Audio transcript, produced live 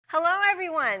Hello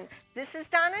everyone, this is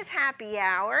Donna's Happy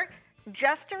Hour.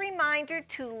 Just a reminder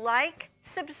to like,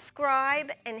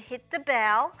 subscribe, and hit the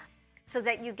bell so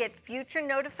that you get future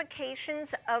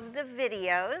notifications of the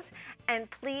videos, and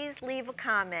please leave a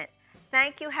comment.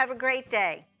 Thank you, have a great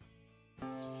day.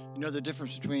 You know the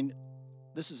difference between,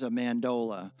 this is a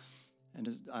mandola,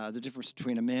 and the difference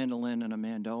between a mandolin and a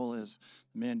mandola is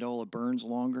the mandola burns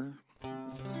longer.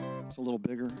 It's a little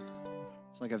bigger.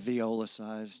 It's like a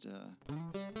viola-sized.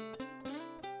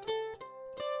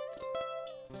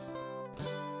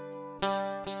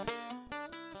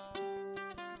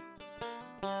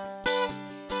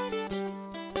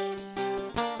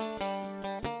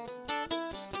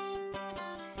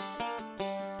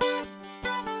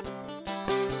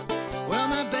 Well,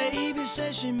 my baby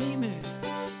says she meet me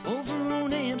over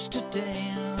on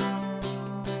Amsterdam.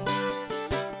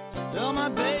 Well, my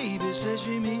baby says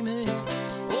she meet me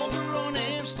over on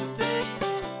Amsterdam.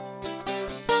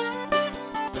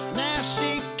 Now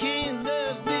she can't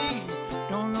love me,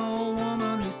 don't know a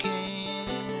woman who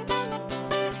can.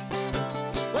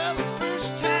 Well, the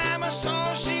first time I saw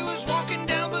her, she was walking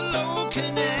down the low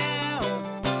canal.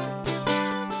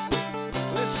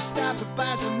 Well, she stopped to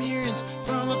buy some earrings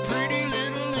from a pretty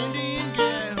little Indian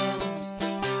gal.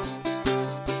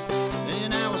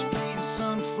 And I was painting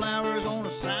sunflowers on the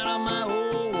side of my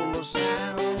old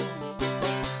saddle.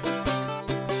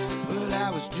 Well, I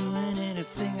was doing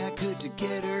anything I could to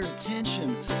get her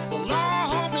attention. The law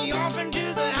hauled me off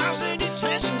into the house of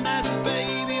detention. I said,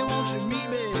 baby, won't you meet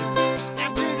me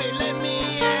after they let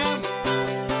me out?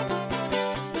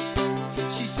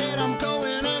 She said, I'm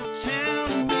going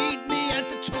uptown, meet me at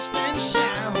the twist and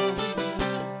shout.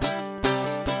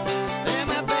 And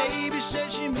my baby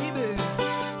said she meet me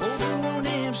over on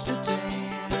Amsterdam.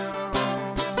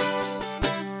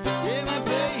 Yeah, my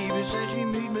baby said she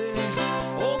meet me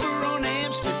over on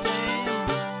Amsterdam.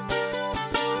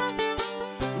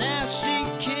 Now she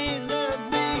can't love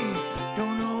me,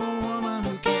 don't know a woman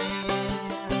who can.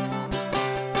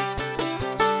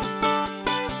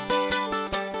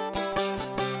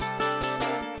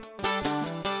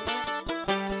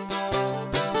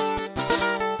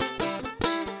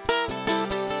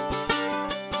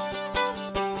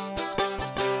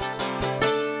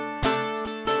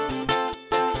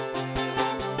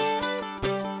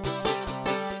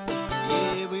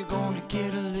 Yeah, we're gonna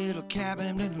get a little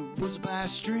cabin in the woods by a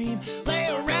stream. Lay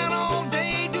around all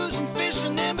day, do some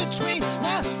fishing in between.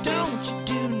 Now, don't you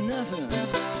do nothing,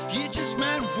 you just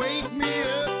might wake